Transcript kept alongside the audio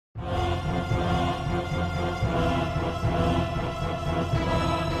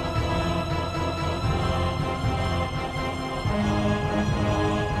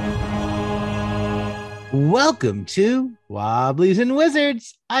Welcome to Wobblies and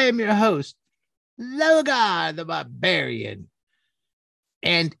Wizards. I am your host, Logar the Barbarian.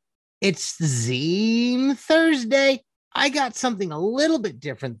 And it's Zine Thursday. I got something a little bit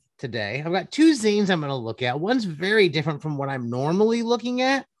different today. I've got two zines I'm going to look at. One's very different from what I'm normally looking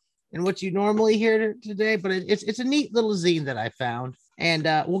at and what you normally hear today, but it's a neat little zine that I found. And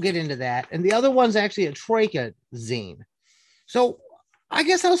we'll get into that. And the other one's actually a Troika zine. So I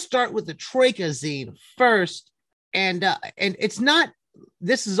guess I'll start with the Troika zine first. And it's not,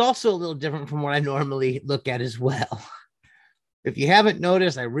 this is also a little different from what I normally look at as well. If you haven't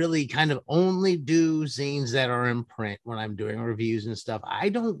noticed, I really kind of only do zines that are in print when I'm doing reviews and stuff. I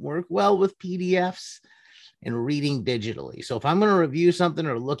don't work well with PDFs and reading digitally. So if I'm going to review something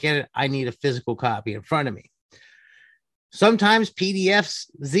or look at it, I need a physical copy in front of me. Sometimes PDFs,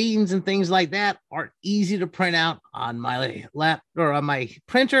 zines, and things like that aren't easy to print out on my lap or on my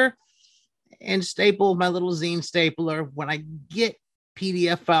printer and staple my little zine stapler. When I get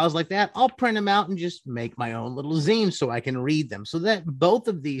PDF files like that, I'll print them out and just make my own little zine so I can read them. So that both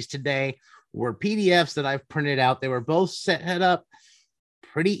of these today were PDFs that I've printed out. They were both set up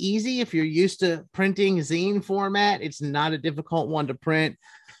pretty easy. If you're used to printing zine format, it's not a difficult one to print.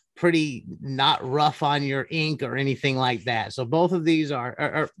 Pretty not rough on your ink or anything like that. So both of these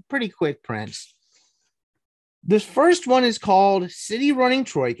are pretty quick prints. This first one is called City Running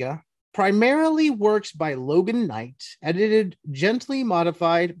Troika. Primarily works by Logan Knight, edited, gently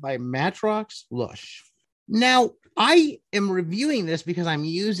modified by Matrox Lush. Now, I am reviewing this because I'm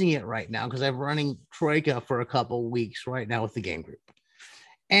using it right now because I'm running Troika for a couple weeks right now with the game group.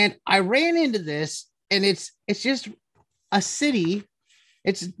 And I ran into this, and it's just a city.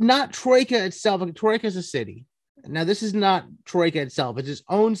 It's not Troika itself. Troika is a city. Now, this is not Troika itself. It's its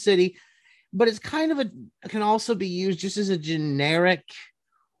own city, but it's kind of can also be used just as a generic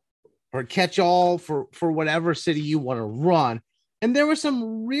or catch-all for whatever city you want to run. And there were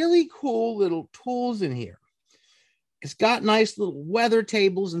some really cool little tools in here. It's got nice little weather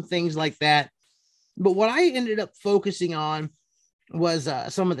tables and things like that. But what I ended up focusing on was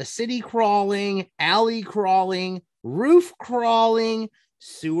some of the city crawling, alley crawling, roof crawling,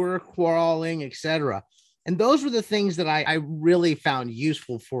 sewer crawling, etc. And those were the things that I really found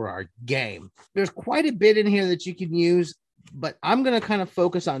useful for our game. There's quite a bit in here that you can use, but I'm going to kind of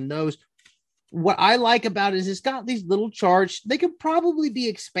focus on those. What I like about it is it's got these little charts. They could probably be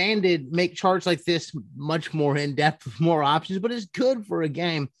expanded, make charts like this much more in-depth with more options, but it's good for a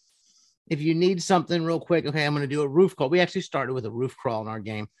game. If you need something real quick, okay, I'm going to do a roof crawl. We actually started with a roof crawl in our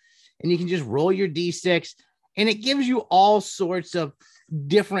game, and you can just roll your D6, and it gives you all sorts of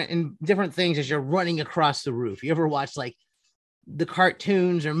different things as you're running across the roof. You ever watch like the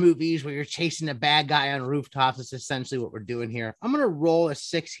cartoons or movies where you're chasing a bad guy on rooftops? It's essentially what we're doing here. I'm going to roll a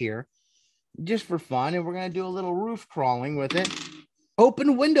 6 here just for fun, and we're going to do a little roof crawling with it.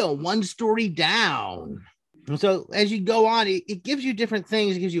 Open window, 1 story down. And so as you go on, it gives you different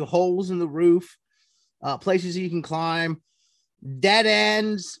things. It gives you holes in the roof, places you can climb, dead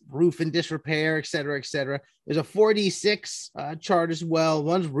ends, roof in disrepair, etc., etc. There's a 4D6 chart as well.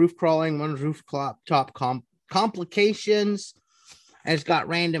 One's roof crawling, one's roof top complications. And it's got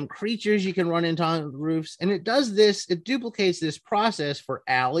random creatures you can run into on the roofs. And it does this, it duplicates this process for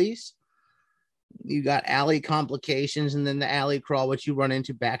alleys. You got alley complications, and then the alley crawl, which you run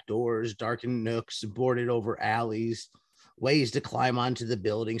into back doors, darkened nooks, boarded over alleys, ways to climb onto the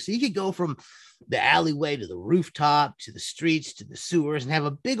building. So you could go from the alleyway to the rooftop, to the streets, to the sewers, and have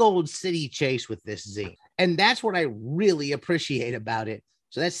a big old city chase with this zine. And that's what I really appreciate about it.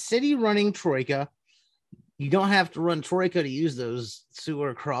 So that's City Running Troika. You don't have to run Troika to use those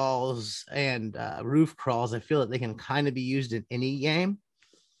sewer crawls and roof crawls. I feel that they can kind of be used in any game.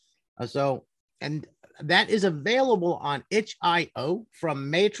 And that is available on itch.io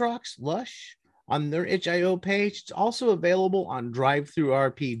from Matrox Lush on their itch.io page. It's also available on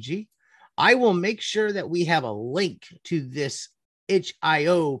DriveThruRPG. I will make sure that we have a link to this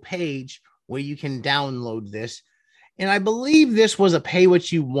itch.io page where you can download this. And I believe this was a pay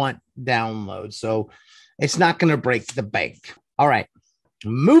what you want download, so it's not going to break the bank. All right,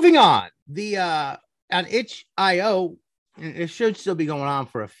 moving on. On itch.io, it should still be going on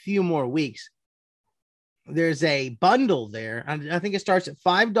for a few more weeks. There's a bundle there. I think it starts at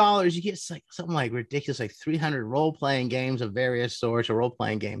 $5. You get like something like ridiculous, like 300 role-playing games of various sorts, or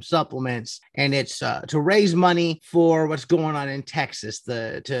role-playing game supplements. And it's to raise money for what's going on in Texas,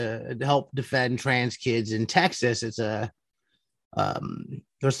 to help defend trans kids in Texas. It's a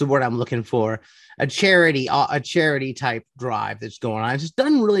what's the word I'm looking for? A charity type drive that's going on. It's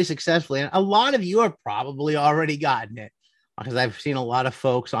done really successfully. And a lot of you have probably already gotten it. because I've seen a lot of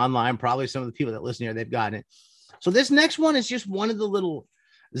folks online, probably some of the people that listen here, they've gotten it. So this next one is just one of the little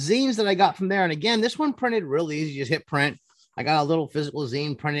zines that I got from there. And again, this one printed real easy. Just hit print. I got a little physical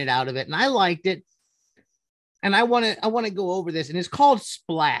zine printed out of it, and I liked it. And I want to go over this, and it's called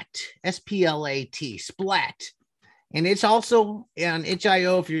Splat, S-P-L-A-T, Splat. And it's also on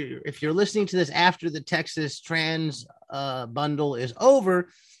itch.io. If you're listening to this after the Texas Trans bundle is over,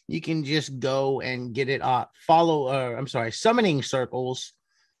 you can just go and get it. Summoning Circles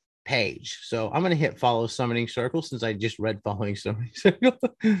page. So I'm going to hit follow Summoning Circle since I just read Following Summoning Circle.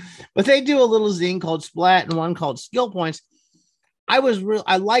 But they do a little zine called Splat and one called Skill Points. I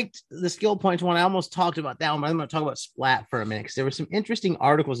liked the Skill Points one. I almost talked about that one, but I'm going to talk about Splat for a minute because there were some interesting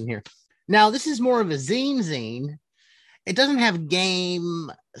articles in here. Now, this is more of a zine. It doesn't have game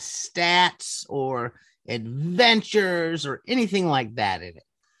stats or adventures or anything like that in it.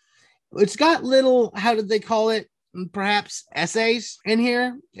 It's got little, how did they call it? Perhaps essays in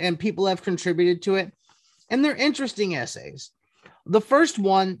here, and people have contributed to it. And they're interesting essays. The first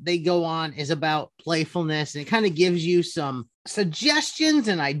one they go on is about playfulness, and it kind of gives you some suggestions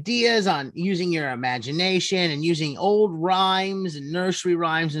and ideas on using your imagination and using old rhymes and nursery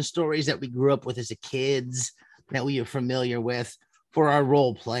rhymes and stories that we grew up with as a kids that we are familiar with for our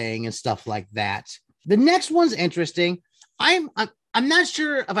role playing and stuff like that. The next one's interesting. I'm not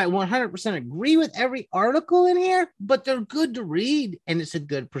sure if I 100% agree with every article in here, but they're good to read, and it's a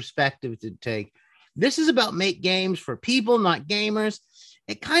good perspective to take. This is about make games for people, not gamers.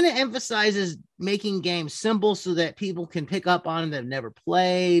 It kind of emphasizes making games simple so that people can pick up on them that have never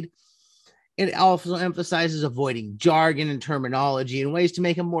played. It also emphasizes avoiding jargon and terminology and ways to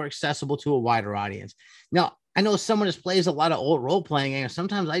make them more accessible to a wider audience. Now, I know someone who plays a lot of old role-playing games.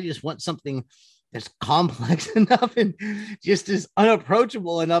 Sometimes I just want something that's complex enough and just is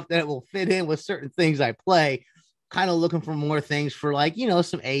unapproachable enough that it will fit in with certain things I play. Kind of looking for more things for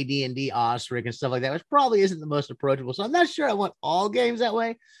some AD&D, Osric and stuff like that, which probably isn't the most approachable. So I'm not sure I want all games that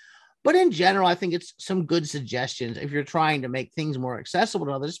way. But in general, I think it's some good suggestions if you're trying to make things more accessible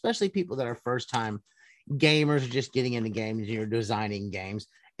to others, especially people that are first-time gamers just getting into games and you're designing games.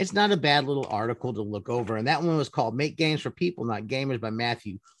 It's not a bad little article to look over. And that one was called Make Games for People, Not Gamers by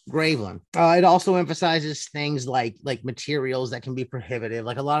Matthew Graveland. It also emphasizes things like materials that can be prohibitive.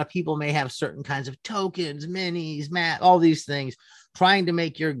 Like a lot of people may have certain kinds of tokens, minis, all these things, trying to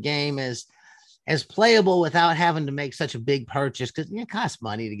make your game as playable without having to make such a big purchase because it costs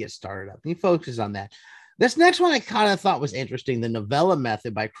money to get started up. And he focuses on that. This next one I kind of thought was interesting, the Novella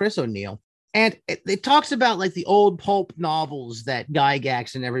Method by Chris O'Neill. And it talks about like the old pulp novels that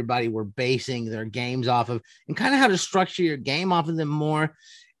Gygax and everybody were basing their games off of and kind of how to structure your game off of them more.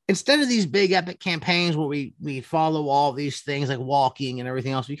 Instead of these big epic campaigns where we follow all these things like walking and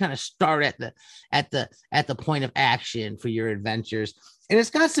everything else, we kind of start at the point of action for your adventures. And it's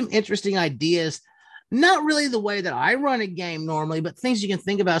got some interesting ideas, not really the way that I run a game normally, but things you can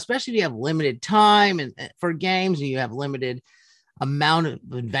think about, especially if you have limited time and for games and you have limited amount of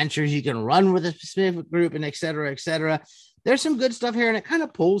adventures you can run with a specific group and et cetera, et cetera. There's some good stuff here, and it kind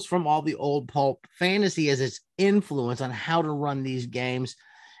of pulls from all the old pulp fantasy as its influence on how to run these games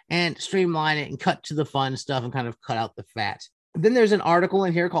and streamline it and cut to the fun stuff and kind of cut out the fat. Then there's an article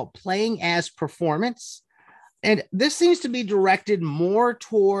in here called Playing as Performance. And this seems to be directed more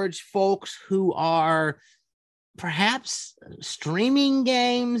towards folks who are perhaps streaming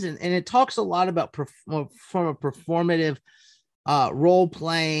games. And it talks a lot about from a performative role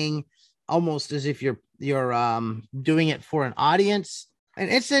playing, almost as if you're doing it for an audience. And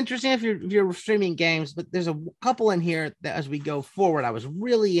it's interesting if you're streaming games, but there's a couple in here that as we go forward, I was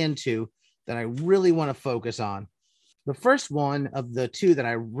really into that I really want to focus on. The first one of the two that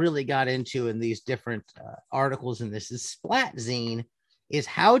I really got into in these different articles in this is Splat Zine, is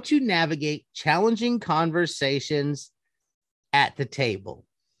how to navigate challenging conversations at the table.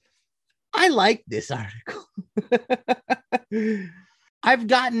 I like this article. I've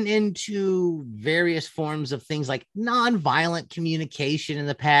gotten into various forms of things like nonviolent communication in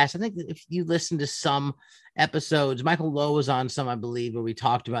the past. I think that if you listen to some episodes, Michael Lowe was on some, I believe, where we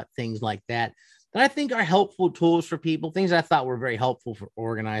talked about things like that I think are helpful tools for people, things I thought were very helpful for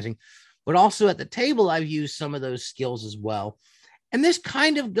organizing. But also at the table, I've used some of those skills as well. And this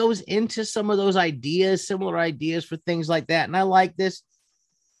kind of goes into some of those ideas, similar ideas for things like that. And I like this.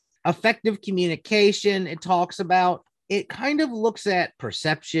 Effective communication, it talks about. It kind of looks at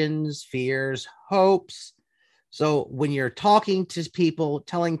perceptions, fears, hopes. So when you're talking to people,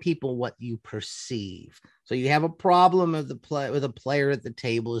 telling people what you perceive. So you have a problem with a player at the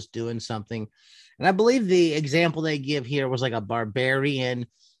table is doing something. And I believe the example they give here was like a barbarian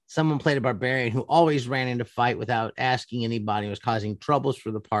someone played a barbarian who always ran into fight without asking anybody, was causing troubles for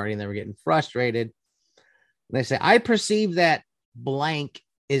the party, and they were getting frustrated. And they say, I perceive that blank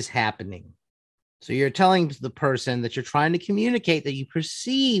is happening. So you're telling the person that you're trying to communicate that you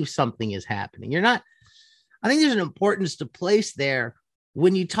perceive something is happening. You're not, I think there's an importance to place there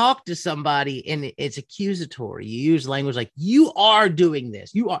when you talk to somebody and it's accusatory. You use language like, you are doing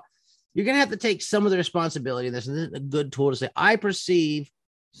this. You're going to have to take some of the responsibility in this. And this is a good tool to say, I perceive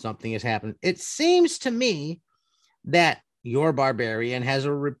something has happened. It seems to me that your barbarian has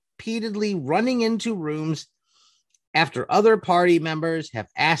repeatedly running into rooms after other party members have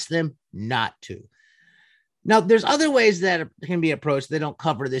asked them not to. Now, there's other ways that can be approached. They don't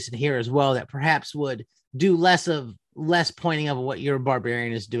cover this in here as well, that perhaps would do less pointing of what your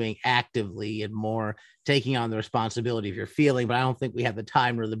barbarian is doing actively and more taking on the responsibility of your feeling. But I don't think we have the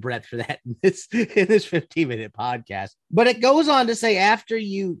time or the breadth for that in this 15-minute podcast. But it goes on to say, after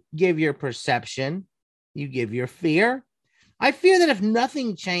you give your perception, you give your fear. I fear that if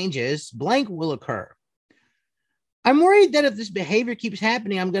nothing changes, blank will occur. I'm worried that if this behavior keeps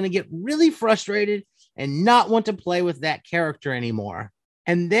happening, I'm going to get really frustrated and not want to play with that character anymore.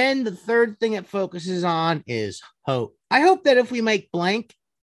 And then the third thing it focuses on is hope. I hope that if we make blank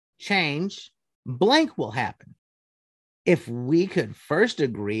change, blank will happen. If we could first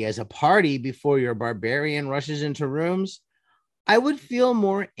agree as a party before your barbarian rushes into rooms, I would feel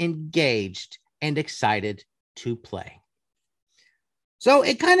more engaged and excited to play. So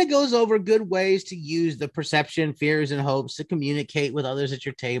it kind of goes over good ways to use the perception, fears, and hopes to communicate with others at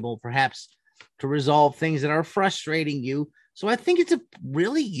your table, perhaps to resolve things that are frustrating you. So I think it's a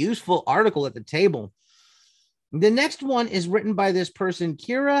really useful article at the table. The next one is written by this person,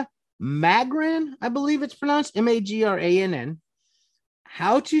 Kira Magran, I believe it's pronounced, Magrann.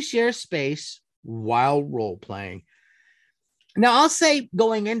 How to share space while role-playing. Now, I'll say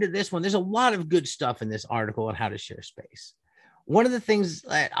going into this one, there's a lot of good stuff in this article on how to share space. One of the things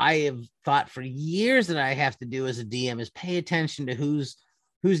that I have thought for years that I have to do as a DM is pay attention to who's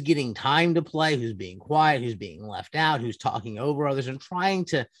getting time to play, who's being quiet, who's being left out, who's talking over others, and trying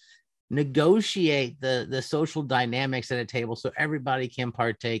to negotiate the social dynamics at a table so everybody can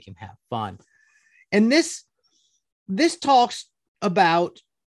partake and have fun. And this talks about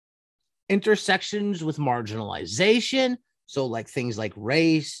intersections with marginalization. So like things like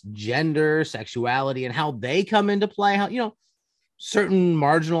race, gender, sexuality, and how they come into play. How, certain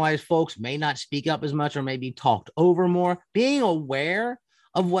marginalized folks may not speak up as much or maybe talked over more. Being aware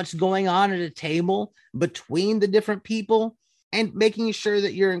of what's going on at a table between the different people and making sure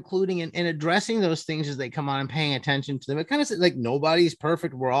that you're including and addressing those things as they come on and paying attention to them. It kind of says like nobody's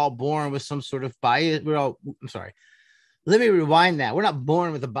perfect. We're all born with some sort of bias. Let me rewind that. We're not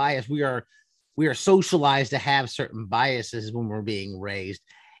born with a bias. We are socialized to have certain biases when we're being raised.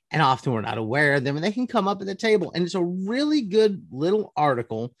 And often we're not aware of them, and they can come up at the table. And it's a really good little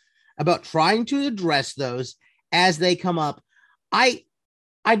article about trying to address those as they come up. I'd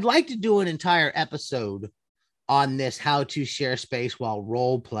like to do an entire episode on this, how to share space while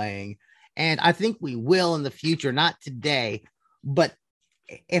role playing. And I think we will in the future, not today, but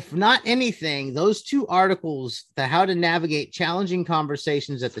if not anything, those two articles, the how to navigate challenging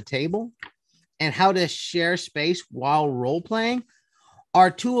conversations at the table and how to share space while role playing, are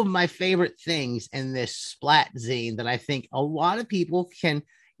two of my favorite things in this Splat zine that I think a lot of people can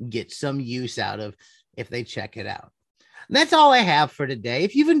get some use out of if they check it out. And that's all I have for today.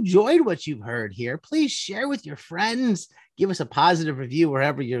 If you've enjoyed what you've heard here, please share with your friends. Give us a positive review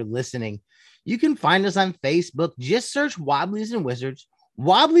wherever you're listening. You can find us on Facebook. Just search Wobblies and Wizards.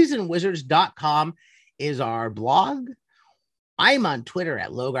 Wobbliesandwizards.com is our blog. I'm on Twitter at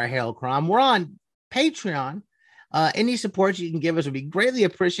Logar Harold Crom. We're on Patreon. Any support you can give us would be greatly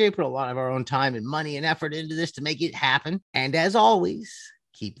appreciated. Put a lot of our own time and money and effort into this to make it happen. And as always,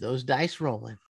 keep those dice rolling.